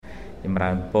ចម្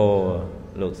រើនពរ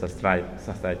លោកសាស្ត្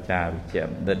រាចារ្យវិជ្ជប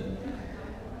ណ្ឌិត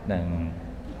និង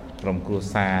ក្រុមគ្រួ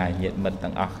សារញាតិមិត្ត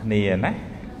ទាំងអស់គ្នាណា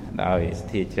ដោយសទ្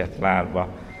ធាជ្រះថ្លារប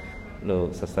ស់លោក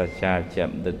សាស្ត្រាចារ្យវិជ្ជ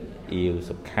បណ្ឌិតអ៊ីវ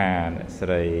សុខាអ្នកស្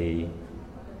រី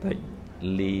តិច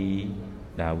លី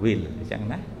ដាវីលអញ្ចឹង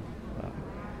ណា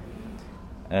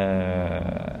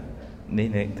នេះ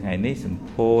នៅថ្ងៃនេះសម្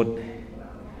ពោធ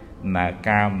ណាក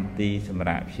ម្មទីសម្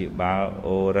រាប់ព្យាបាល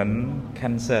អូរ៉ាន់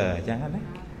cancer អញ្ចឹងណា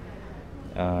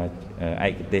ឯ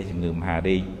កទេសជំងឺមហា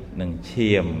រីកនិង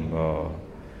ឈាមក៏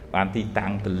បានទីតាំ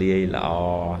ងទលាយល្អ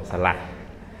ស្រឡះ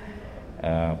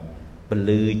ព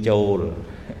លឺចូល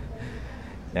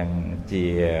យ៉ាងជា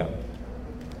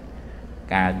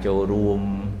ការចូលរួម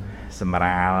សម្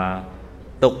រាល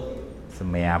ទុកស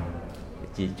ម្រាប់ប្រ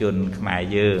ជាជនខ្មែរ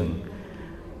យើង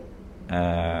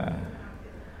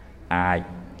អាច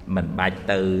មិនបាច់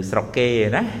ទៅស្រុកគេ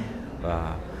ណាបា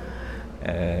ទ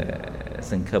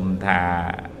សង្ឃឹមថា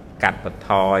កាត់បន្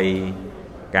ថយ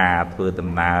ការធ្វើដំ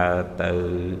ណើរទៅ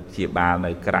ព្យាបាល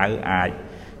នៅក្រៅអាច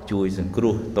ជួយសង្គ្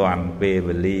រោះទាន់ពេល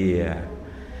វេលា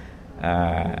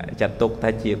ចាត់ទុកថា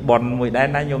ជាបុណ្យមួយដែរ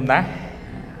ណាញោមណា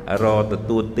រទ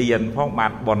ទួលទានផងបា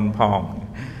នបុណ្យផង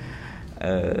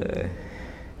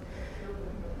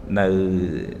នៅ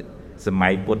សម័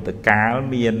យពុទ្ធកាល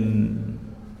មាន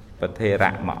ប្រធេ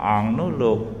រៈមួយអង្គនោះ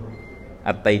លោកអ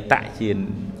តីតជា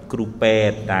គ្រូពេ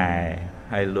ទ្យដែរ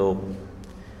ហើយលោក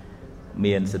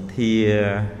មានសទ្ធា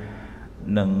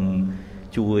នឹង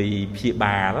ជួយព្យា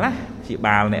បាលណាព្យា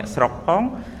បាលអ្នកស្រុកផង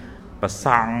ប្រស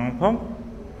ង់ផង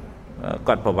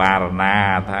គាត់ប្រវារណា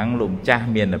ថាងលោកម្ចាស់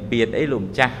មានពៀតអីលោក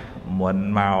ម្ចាស់មុន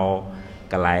មក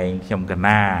កន្លែងខ្ញុំក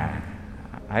ណា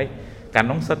ហើយកាល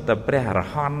នោះសិតតែព្រះអរ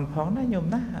ហន្តផងណាញោម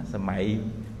ណាសម័យ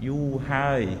យូរ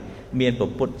ហើយមាន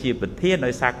ពុទ្ធជាប្រធាន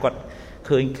ដោយសារគាត់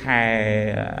ឃើញខែ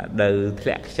នៅធ្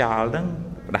លាក់ខ្យល់ហ្នឹង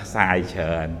ផ្ដាសាយច្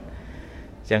រើន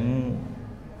អញ្ចឹង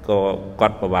ក៏គា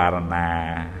ត់ប្រវារណា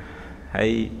ហើ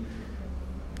យ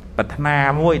ប្រាថ្នា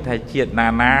មួយថាជាតិណា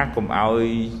ណាកុំឲ្យ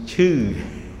ឈឺ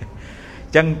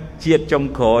អញ្ចឹងជាតិចុង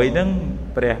ក្រោយហ្នឹង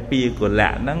ព្រះពីកុ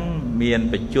លៈហ្នឹងមាន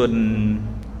បជន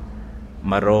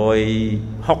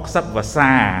160វស្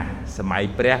សាសម័យ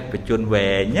ព្រះបជន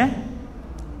វែងណា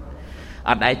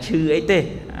អត់ដែរឈឺអីទេ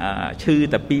ឈឺ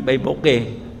តែ2-3មុខទេ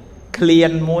ក្លៀ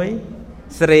នមួយ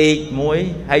ស្រេកមួយ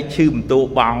ហើយឈឺបន្ទោ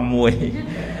បងមួយ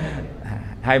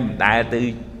ហើយមិនដែលទៅ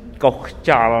កុសខ្យ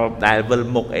ល់ដែលវិល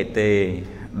មុខអីទេ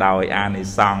ដោយអានិ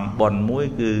សង្ឃបុណ្យមួយ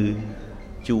គឺ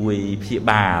ជួយព្យា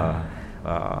បាល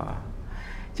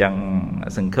ចឹង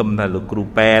សង្ឃឹមថាលោកគ្រូ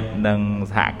ពេទ្យនិង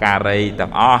សហការីទាំ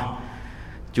ងអស់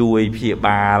ជួយព្យា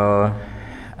បាល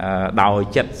ដោយ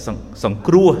ចិត្តសង្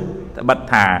គ្រោះត្បិត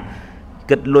ថា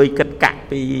គិតលុយគិតកាក់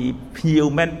ពីភ្ញៀវ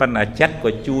មែនប៉ុន្តែចិត្តក៏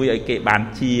ជួយឲ្យគេបាន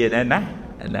ជាដែរណា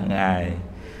ហ្នឹងហើយ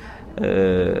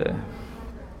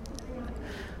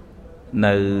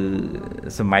នៅ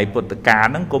សម័យពុទ្ធកាល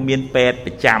ហ្នឹងក៏មានពេទ្យ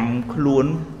ប្រចាំខ្លួន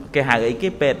គេហៅអីគេ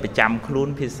ពេទ្យប្រចាំខ្លួន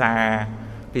ភាសា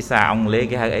អង់គ្លេស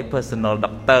គេហៅអី personal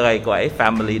doctor អីក៏អី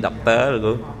family doctor ឬ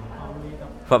ក៏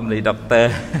family doctor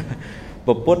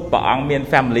ពុទ្ធព្រះអង្គមាន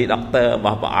family doctor រប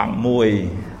ស់ព្រះអង្គមួយ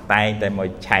តែងតែមក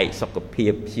ឆែកសុខភា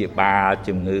ពព្យាបាល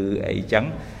ជំងឺអីចឹង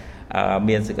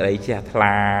មានសេចក្តីជ្រះថ្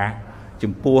លា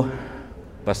ចំពោះ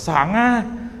ព្រះសង្ឃណា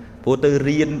ព្រោះទៅ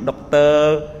រៀនដុកទ័រ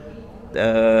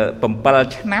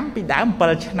7ឆ្នាំពីដើម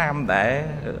7ឆ្នាំដែរ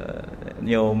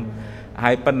ញោម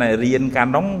ហើយប៉ុន្តែរៀនកាល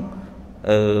នោះ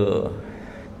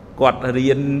គាត់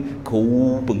រៀនគ្រូ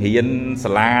បង្រៀន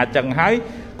សាលាចឹងហើយ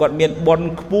គាត់មានបុណ្យ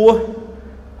ខ្ពស់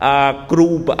គ្រូ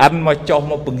ប្រអិនមកចុះ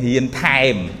មកបង្រៀនថែ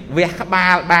មវះក្បា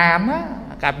លបានណា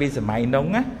កាលពីសម័យនោះ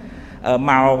ណា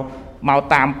មក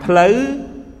តាមផ្លូវ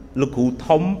លោកគ្រូ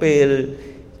ធំពេល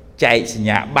ចែកសញ្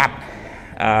ញាបត្រ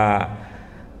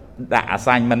ដាក់អា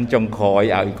សាញមិនចុងក្រោយ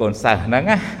ឲ្យកូនសិស្សហ្នឹង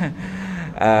ណា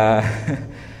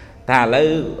ថាឥឡូវ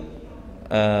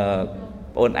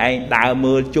បងឯងដើរ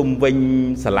មើលជុំវិញ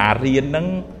សាលារៀនហ្នឹង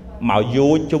មកយោ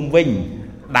ជុំវិញ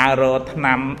ដើររកថ្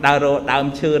នាំដើររកដើម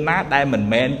ឈើណាដែលមិន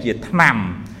មែនជាថ្នាំ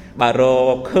បើរ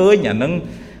កឃើញអាហ្នឹង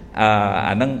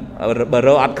បើរ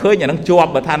កអត់ឃើញអាហ្នឹងជាប់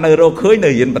បើថានៅរកឃើញនៅ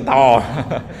រៀនបន្តអ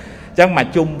ញ្ចឹងមក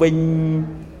ជុំវិញ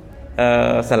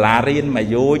សាលារៀនមក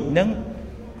យោជហ្នឹង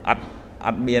អ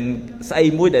ត់មានស្អី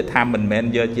មួយដែលថាមិនមែន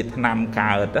យកជាថ្នាំ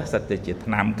កើតសិតតែជា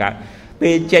ថ្នាំកើត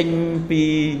ពេលចេញពី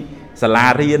សាលា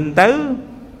រៀនទៅ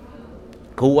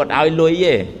គ្រូអត់ឲ្យលុយ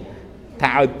ទេ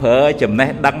ថាឲ្យប្រើចំណេះ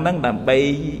ដឹងហ្នឹងដើម្បី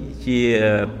ជា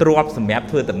ទ្រព្យសម្រាប់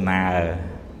ធ្វើដំណើរ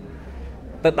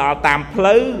ទៅដល់តាមផ្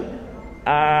លូវ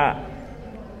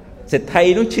សេដ្ឋី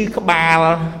នោះឈឺក្បាល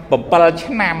7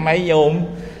ឆ្នាំហើយញោម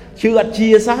ឈឺអត់ជា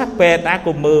សោះពេទ្យ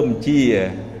ក៏មើលមិនជាអា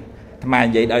ត្មា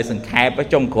និយាយដោយសង្ខេប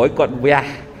ចុងក្រោយគាត់វះ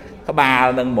ក្ các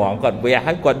bà nâng mỏng còn về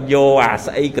hay còn vô à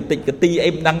xây cái tịch cái ti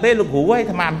em đăng thế lục hú ấy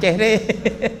thầm làm trẻ đấy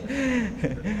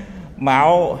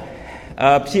máu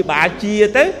chia bà chia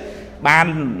tới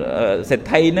ban sẽ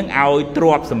thay nâng ao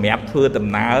trộp sầm mẹp thưa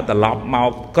tầm nào tầm lọp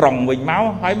màu còng với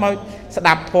máu hỏi máu sẽ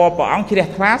đạp thò bỏ ong chỉ để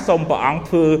thoát xong bỏ ong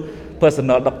thưa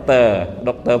personal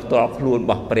doctorตัวluôn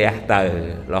บอกเปรียเตอ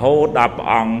แล้วโหดับ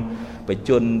อ่องไป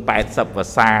จุนไปสับภา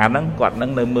ษานั่งกอดนั่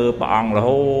งในมือปองแล้วโห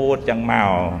จังเมา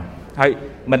ให้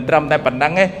มันทำได้ปันดั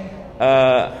งไง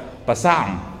ประสัง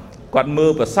กอดมือ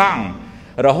ประสัง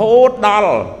แล้วโหดอล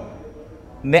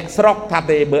เนสร็อกทั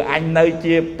ดเบอร์อันเนยเ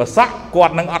จี๊ยบประสักกอ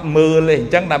ดนั่งอัดมือเลย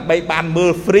จังแต่ใบบานมือ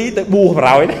ฟรีแต่บูเร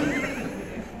าเนี่ย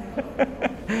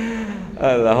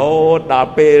là hô đào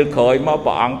pê khởi mà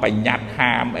bọn phải nhặt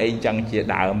ham ấy chẳng chỉ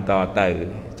đạo tỏ tử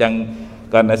chẳng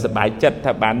còn là sự bài chất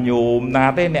thà bạn nhôm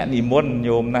na thế nè nì muôn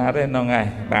nhôm na thế nó ngay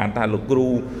bạn ta lục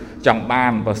ru trong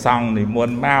bàn và xong nì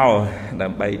muôn mau là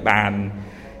bày bàn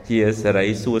chia sẻ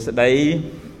đấy xua sẽ đấy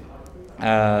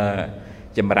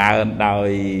chầm ra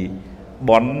đòi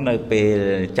bón nơi pê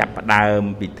chập đào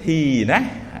bị thi ná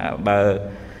bờ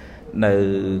nơi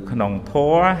nòng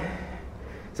thố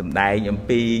sầm đại nhầm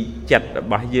pi chặt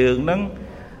bà dương nâng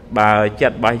bà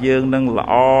chặt bà dương nâng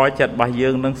lọ chặt bà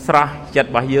dương nâng sra chặt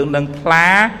bà dương nâng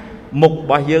phá mục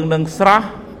bà dương nâng sra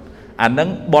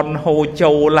nâng bon hồ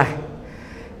châu là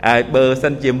bờ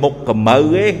sân chỉ mục cầm mơ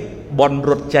ấy bon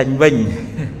rụt chanh vinh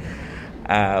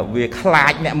việc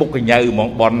khai nè mục cái nhờ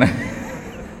mong bon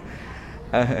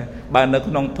bà nó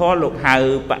nông thó lục hào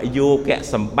bà vô kẹ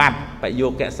sầm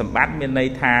bát bên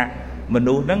đây tha mình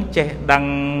nu nâng che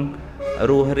đăng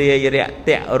ru ria ria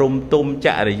tẹ rum tum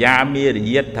chạ rồi ya mi rồi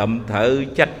yết thầm thở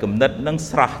chất cầm đất nâng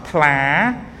sọt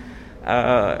lá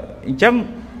chấm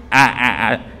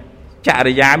chạ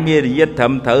rồi ya mi rồi yết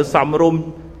thầm thở xóm rum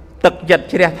tật giật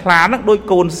chia lá nó đôi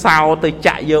côn sao từ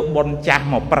chạy vô bon cha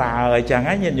màu prà rồi chẳng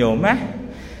á nhìn nhổm á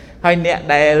hay nè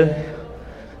đè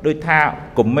đôi thao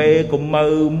cùng mê cùng mơ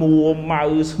mua mơ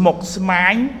một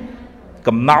smái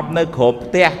cầm nọc nơi khổ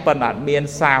tè phần đoạn miền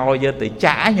sao giờ từ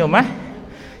chả nhổm á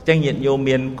chẳng nhận vô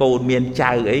miền cồn miền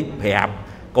trời ấy phẹp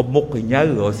có một cái nhớ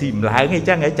rồi xìm lại ngay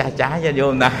chắc ấy chả nha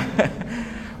vô nè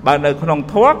bà nơi không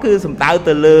thoát cứ sầm tao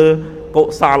từ lơ cộ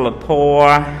sao là thua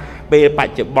bề bạch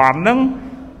chữ bòn nâng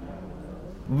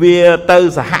vì từ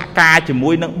xã hạ ca chỉ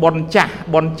mũi nâng bon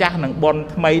cha nâng bon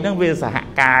mấy nâng vì xã hạ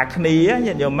ca khní á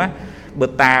nhận vô má bữa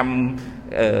tam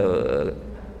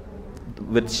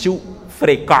vịt su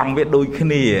phê con với đôi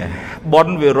khní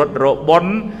bon vì rốt rộ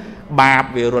bon bà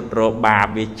vì rụt rộ bà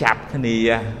vì chạp thế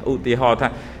này ưu tì họ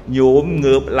thà nhốm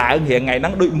ngợp lại hiện ngày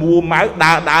nắng đội mua máu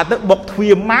đà tức bọc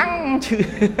thuyền mắng chứ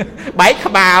bấy khá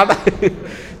bà đó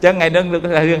chẳng ngày nâng được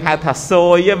là hương hai thà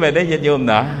xôi với về đấy nhìn nhôm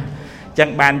nữa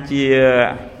chẳng ban chia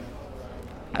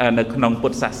nực nông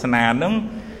bột sạc sà nâng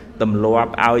tầm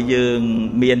loạp ao dương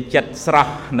miền chất sọ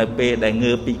nực bê đại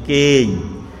ngơ bị kinh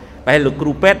bây lục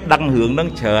rù pết đăng hướng nâng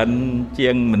chờn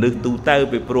chiêng mình được tu tơ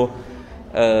bị pro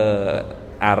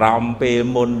rong pe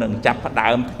môn đừng chập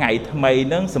đào ngày thay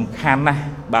nó sầm khăn nè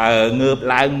bà ngợp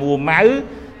lại mua máu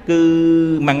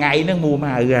cứ mà ngày nó mua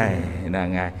máu rồi là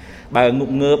ngày bà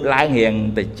ngợp lại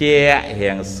hiện tại che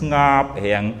hiện ngọp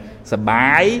hiện sờ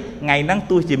bái ngày nắng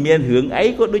tôi chỉ miên hưởng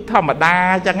ấy có đôi thò mà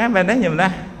đa chẳng á bên đấy nhầm đó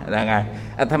là ngày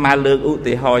tham gia lương ưu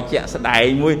tỷ hồi chẹt sẽ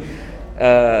đại mui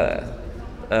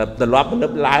từ loạt lớp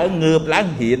lá ngợp lá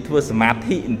hiện thua smart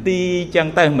thị ti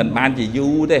chân tay mình ban chỉ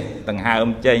du đây tầng hai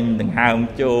ông chênh tầng hai ông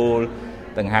châu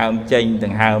tầng hai ông chênh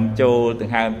tầng hai ông châu tầng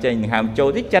hai ông chênh tầng hai ông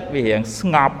châu tí chất vì hiện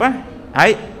ngọp á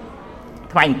ấy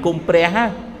thành cung pre ha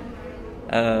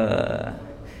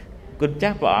คุณ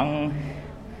chắc bọn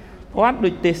thoát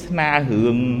đôi tê na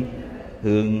hưởng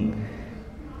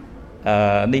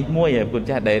đi mua vậyคุณ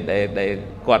chắc để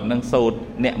quạt nâng sâu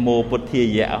nẹt mồ bột thìa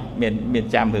dạo miền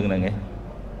Cham hưởng là nghe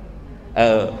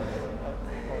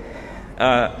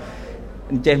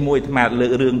trên mùi mà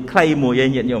lựa đường khay mùi dây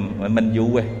nhận nhầm mình dụ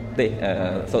về để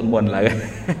sộn buồn lại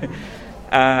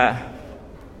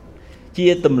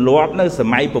chia tầm loạt nó sẽ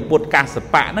máy của bột ca sập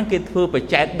bạ nó cái thưa phải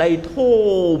chạy đây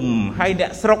thôm hay nè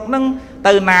sọc nó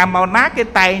từ nào màu nát cái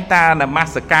tay ta là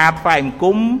mascara phải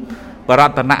cúng và rồi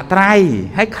ta nạ trai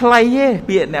hay khay ấy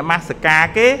biện nè mascara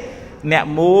cái nè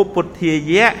mô bột thìa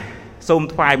dễ xôm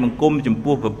phải bằng cung chùm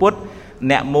bùa và bút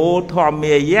nè mô thò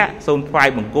mê dễ xôm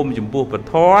phải bằng cung chùm bùa và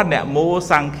thó nè mô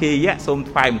sang khi dễ xôm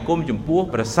phải bằng cung chùm bùa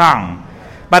và sang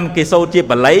ban cái sâu chia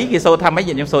bà lấy cái sâu tham mấy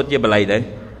gì trong sâu chia bà lấy đấy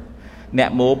nè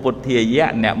mô bột thìa dễ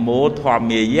nè mô thò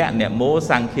mê dễ nè mô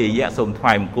sang khi dễ xôm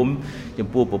phải bằng cung chùm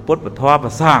bùa và bút và thó và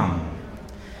sang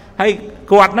hay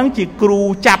quạt nó chỉ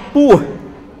cừu chạp bùa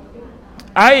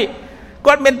ấy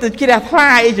គាត់មានតែជ្រះថ្លា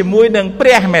ជាមួយនឹងព្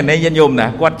រះមែនទេញាតិញោមណា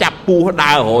គាត់ចាប់ពស់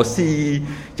ដើររកស៊ី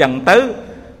ចឹងទៅ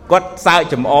គាត់សើច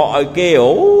ចំអកឲ្យគេ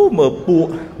អូមើលពួក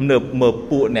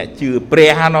អ្នកជឿព្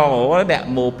រះណោអ្នក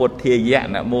មោពុទ្ធាយៈ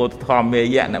អ្នកមោធម្មា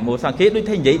យៈអ្នកមោសង្ឃាដូច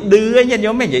ថានិយាយឌឺញាតិ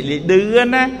ញោមនិយាយឌឺ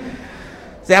ណា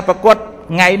ស្រាប់ប្រកួត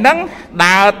ថ្ងៃហ្នឹង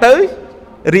ដើរទៅ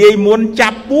រាយមុនចា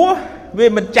ប់ពស់វា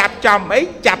មិនចាប់ចំអី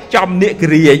ចាប់ចំនាគ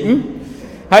រាជ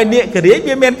ហើយនាគរាជ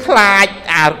វាមានខ្លាច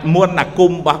អាមុនអា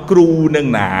គុំរបស់គ្រូនឹង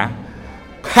ណា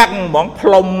ខឹងហ្មងផ្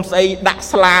លុំស្អីដាក់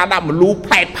ស្លាដាក់មលូ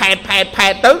ផែត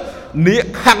ទៅនាគ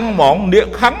ខឹងហ្មងនាគ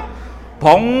ខឹងប្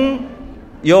រង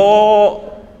យក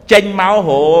ចេញមករ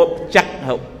ចាក់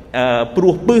ព្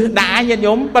រោះពឹសដាញាតិ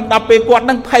ញោមប៉ុន្តែពេលគាត់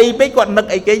នឹងភ័យពេកគាត់នឹក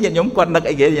អីគេញាតិញោមគាត់នឹក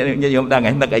អីគេញាតិញោមដឹង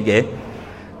ហើយនឹកអីគេ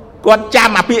គាត់ចាំ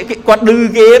អាពាក្យគាត់ឌឺ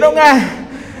គេនោះណា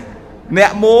អ្ន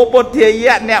កមោពុទ្ធា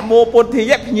យៈអ្នកមោពុទ្ធា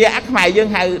យៈភ្ញាក់ខ្មែរយើង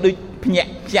ហៅដូចភ្ញា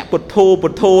ក់ពុទ្ធោ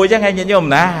អញ្ចឹងហើយញាតិញោម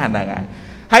ណាហ្នឹង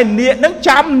ហើយនាគនឹង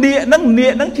ចាំនាគ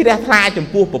នឹងជ្រះថ្លាចំ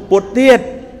ពោះពុទ្ធទៀត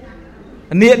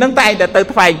នាគនឹងតែងតែទៅ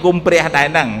ថ្វាយគុំព្រះដែរ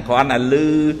ហ្នឹងគ្រាន់តែលឺ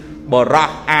បរោះ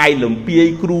អាយលំពាយ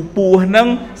គ្រូពស់ហ្នឹង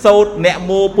សូត្រអ្នក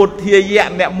មោពុទ្ធា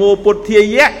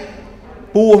យៈ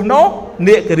ពស់នោះ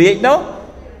នាគរាជនោះ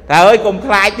តើអើយកុំ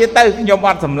ខ្លាចទៀតទៅខ្ញុំអ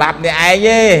ត់សម្លាប់អ្នកឯង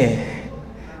ទេ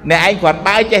អ្នកឯងគ្រាន់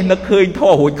បើចេះនឹកឃើញ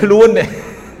ធោះរួចខ្លួន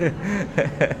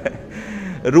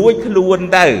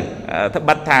ទៅត្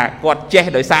បិតថាគាត់ចេះ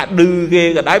ដោយសារឌឺគេ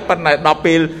ក៏ដោយប៉ុន្តែដល់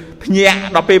ពេលភ្ញាក់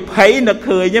ដល់ពេលភ័យនឹក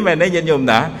ឃើញហ្នឹងមែនទេញាតិញោម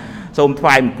ណាសូមថ្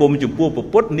វាយបង្គំចំពោះ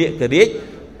ពុទ្ធនាគរាជ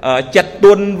ចិត្ត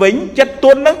ទុនវិញចិត្ត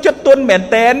ទុនហ្នឹងចិត្តទុនមែន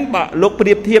តែនបើលោកប្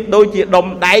រៀបធៀបដូចជាដុំ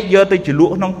ដែកយកទៅជ្រល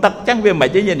ក់ក្នុងទឹកអញ្ចឹងវាមិនអី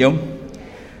ទេញាតិញោម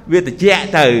វាត្រជាក់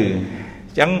ទៅអ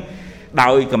ញ្ចឹងដោ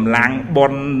យកម្លាំងបុ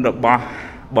ណ្យរបស់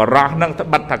បរោះហ្នឹងត្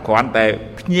បិតថាគ្រាន់តែ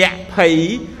ភ្ញាក់ភ័យ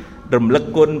រំលឹក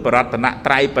គុណបរតន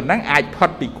ត្រ័យប៉ុណ្ណឹងអាចផុត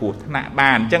ពីគ្រោះថ្នាក់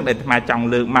បានអញ្ចឹងដែលអាត្មាចង់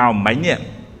លើកមកមិញនេះ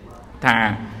ថា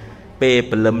ពេល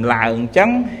ព្រលឹមឡើងអញ្ចឹង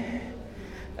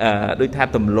ដូចថា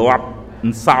ទម្លាប់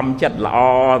សំចិត្តល្អ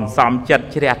សំចិត្ត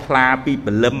ជ្រះថ្លាពី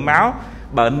ព្រលឹមមក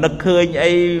បើនឹកឃើញ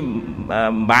អីមិ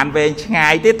នបានវែងឆ្ងា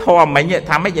យទេធម៌មិញ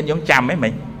ថាម៉េចញាតិញោមចាំហ៎មិ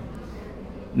ញ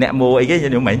អ្នកមោអីគេញា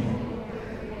តិញោមមិញ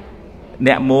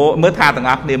អ្នកមោមើលថាទាំង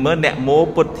អស់គ្នាមើលអ្នកមោ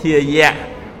ពុទ្ធាយៈ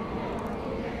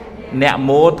អ្នក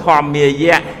មោធម្មា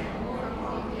យៈ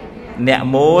អ្នក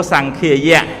មោសង្ឃា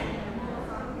យៈ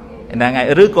ហ្នឹងហើយ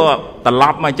ឬក៏ត្រឡ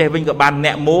ប់មកចេះវិញក៏បានអ្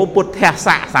នកមោពុទ្ធ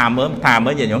ស័កសាមើលថា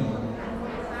មើលញាតិញោម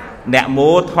អ្នកមោ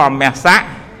ធម្មស័ក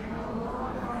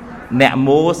អ្នក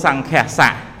មោសង្ឃស័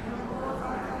ក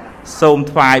សូម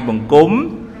ថ្វាយបង្គំ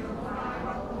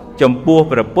ចំពោះ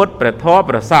ព្រះពុទ្ធព្រះធម៌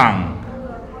ព្រះសង្ឃ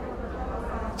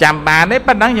ចាំបានទេ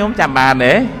ប៉ុណ្ណឹងញោមចាំបាន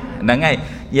ទេហ្នឹងហើយ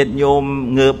ញាតិញោម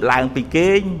ងើបឡើងពី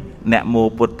គេងអ្នកមោ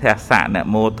ពុទ្ធស័កអ្នក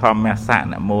មោធម្មស័ក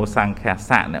អ្នកមោសង្ឃ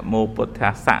ស័កអ្នកមោពុទ្ធ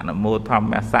ស័កអ្នកមោធម្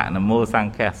មស័កអ្នកមោស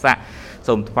ង្ឃស័ក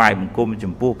សូមថ្វាយបង្គំ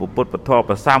ចំពោះព្រះពុទ្ធព្រះធម៌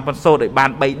ព្រះសង្ឃប៉ុន្តែសូត្រឲ្យបាន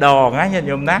3ដងណាញាតិ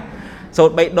ញោមណាសូ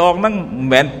ត្រ3ដងហ្នឹងមិន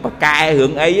មែនប្រកែរឿ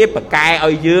ងអីទេប្រកែ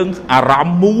ឲ្យយើងអារម្ម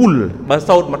ណ៍មូលបើ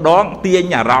សូត្រម្ដងទាញ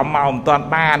អារម្មណ៍មកមិនតាន់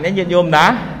បានញាតិញោមណា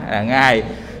ហ្នឹងហើយ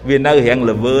វានៅរៀង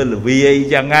ល្វើល្វាយអញ្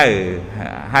ចឹងហើយ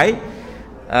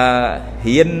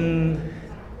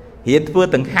រៀនធ្វើ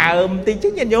ដង្ហើមតិច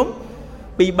ញាតិញោម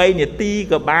 2-3 នាទី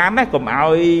ក៏បានដែរកុំឲ្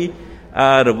យ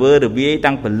រវើរវាយ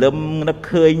តាំងព្រលឹមនឹក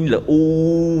ឃើញល្អូ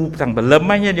តាំងព្រលឹម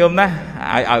ហ្នឹងញាតិញោមណា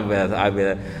ឲ្យវា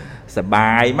ស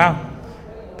បាយមក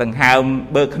ដង្ហើម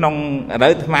បើក្នុងឥឡូវ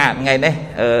អាត្មាថ្ងៃនេះ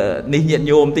នេះញាតិ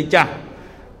ញោមតិចចាស់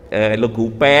លោកគ្រូ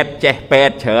ពេទ្យចេះពេ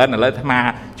ទ្យច្រើនឥឡូវអាត្មា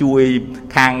ជួយ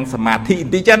ខាងសមាធិប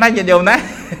ន្តិចណាញាតិញោមណា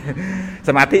ស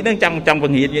មាធិហ្នឹងចង់ប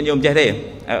ង្រៀនញាតិញោមចេះទេ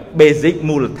basic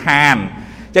មូលដ្ឋាន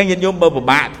អញ្ចឹងញាតិញោមបើពិ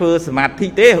បាកធ្វើសមាធិ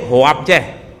ទេរាប់ចេះ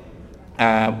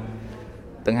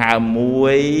ដង្ហើម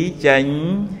1ចេញ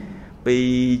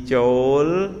2ចូល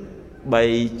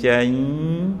3ចេញ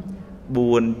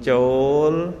4ចូ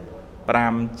ល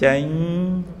5ចេញ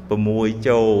6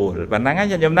ចូលប៉ុណ្ណឹងណា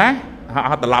ញាតិញោមណា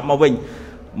ហត់ត្រឡប់មកវិញ1 2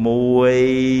 3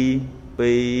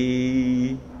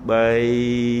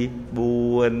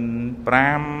 4 5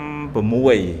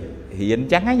 6រៀន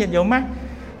ចឹងណាញាតិញោមណា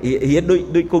រៀន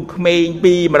ដូចកូនក្មេង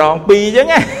2ម្ដង2អញ្ចឹង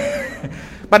ណា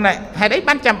ប៉ុន្តែហេតុអី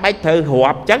បានចាំបាច់ត្រូវ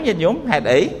រាប់អញ្ចឹងញាតិញោមហេតុ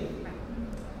អី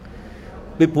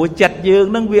ពីព្រោះចិត្តយើង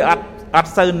នឹងវាអ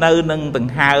ត់សូវនៅនឹងដ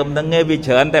ង្ហើមហ្នឹងឯងវា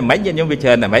ច្រើនតែមិនញាតិញោមវាច្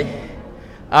រើនតែមិន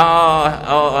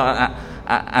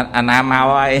អាណាមក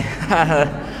ហើយ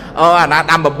អាណា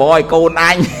ដាំបបឲ្យកូនអ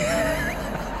ញ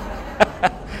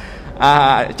អ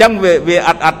ញ្ចឹងវាអ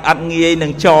ត់ងាយនឹ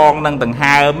ងចងនឹងដង្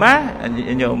ហើមណា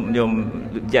ញោម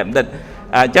ចាំតិច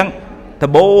អញ្ចឹងដំ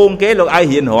បូងគេលោកឲ្យ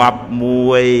រៀនរាប់1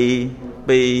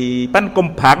 2ប៉ាន់កុំ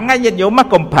ប្រឹងណាញាតិញោមមក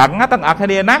កុំប្រឹងណាទាំងអស់គ្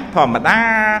នាណាធម្មតា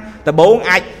ដំបូង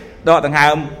អាចដកដង្ហើ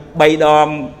ម 3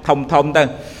 đòn thông thôi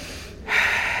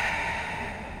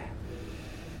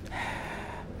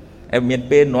em miền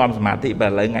bên nôm mà thị bà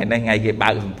lấy ngày nay ngày cái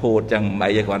bao phô chẳng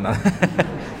mấy giờ còn nó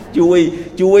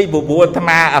chui bùa tham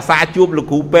à xa chụp là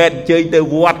cụ pet chơi từ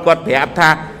vót quạt thẹp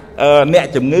tha nè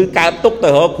chủng ngư cao túc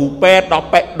từ họ cụ pet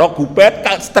đó cụ pet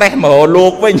cao stress mà họ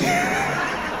luộc với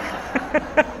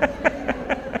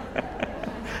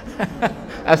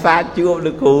à xa chụp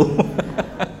là cụ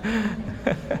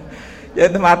chứ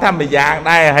mà tham bây giờ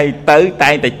đây hay tới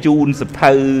tay tại chun sập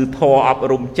thơ thò ấp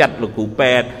rung chặt là cụ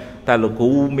pet ta là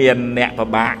cụ miền nè và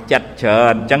bạc chặt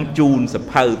trơn trắng chun sập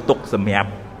thơ tục sầm hẹp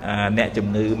nè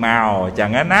chủng ngư màu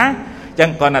chẳng á ná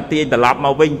chẳng còn là tiền ta lọp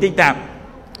màu vinh tí ta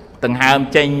từng hàm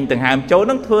chênh từng hàm chỗ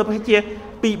nó thưa phải chia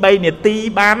pi bay nè ti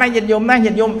ba nó nhìn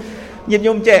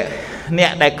nhôm chè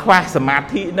nè đại khoa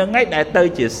samadhi nó ngay đại tới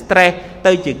chỉ stress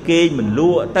tới chỉ kê mình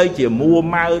lúa tới chỉ mua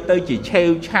mau tới chỉ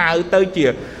treo chao tới chỉ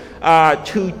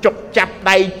chư chọc chặt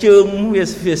đầy chương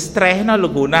vì stress nó là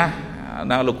cụ na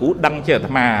nó là cụ đăng chờ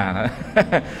mà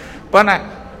con này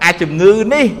ai chừng ngư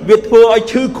ní việt thua ai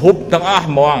chư khục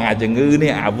thằng mòn ai chừng ngư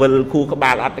ní vân khu các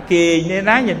bà lọt kia như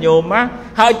ná nhìn nhôm á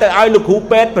hơi tới ai lục khu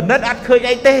pet và nết ăn khơi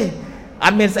ai tê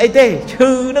ăn miền ấy tê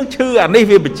chư nó chư ní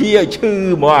vì bị chia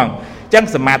chư mòn chẳng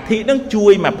samadhi nó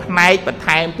chui mà nay và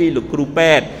thay pi lục khu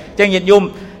pet chẳng nhìn nhôm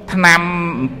tham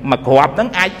mà cọp nó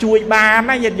ai chui ba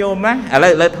má nhìn nhôm á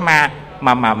lấy tham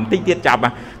mà tí tiết chập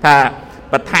à thà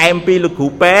và thay pi lục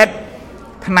khu pet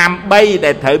tham bay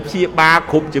để thở chia ba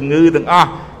khục chừng ngư từng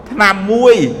tham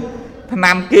muôi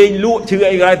tham kinh lụa chưa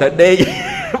ai gọi thở đi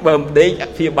bầm đi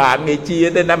phía bạn người chia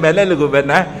tên nam bên đây là của mình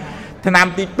á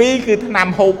tham tí pi cứ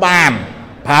tham hô bàn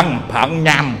phẳng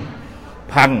nhầm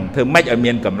phẳng thường mấy ở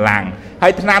miền Cẩm Làng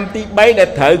hay tham tí bay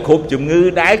để thở khục chừng ngư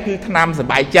đái cứ tham sẽ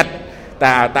bài chặt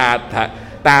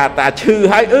ta chư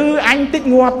hay anh tích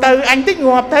ngọt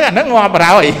tới nó ngọt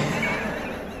rồi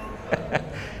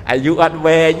ai dụ ăn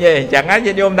về nhỉ chẳng ai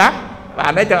nhìn nhôm đó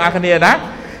bạn ấy chẳng ăn cái đó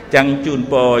chẳng chun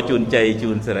po chun chay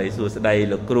chun sợi sủi sợi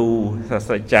là cừu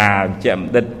sợi trà chạm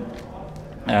đất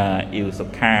yêu sọc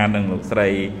kha nâng lục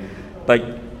sợi tịch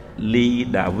ly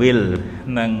đà vil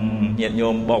nâng nhìn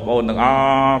nhôm bọc ôn nâng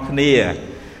cái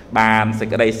bàn sẽ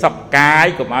cái đây sọc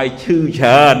cái cũng ai chư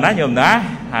chờ nó nhôm đó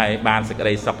hay bàn sẽ cái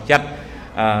đây sọc chất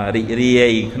đi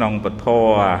ri nong bật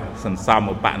thò sần sầm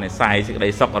một bạn này sai sự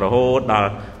đây sọc rồi hốt đó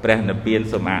bèn là biên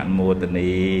số mạng mua từ này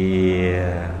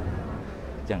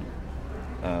chẳng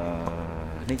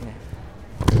nít này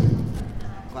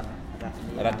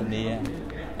ra từ này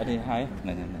ở đây hay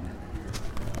này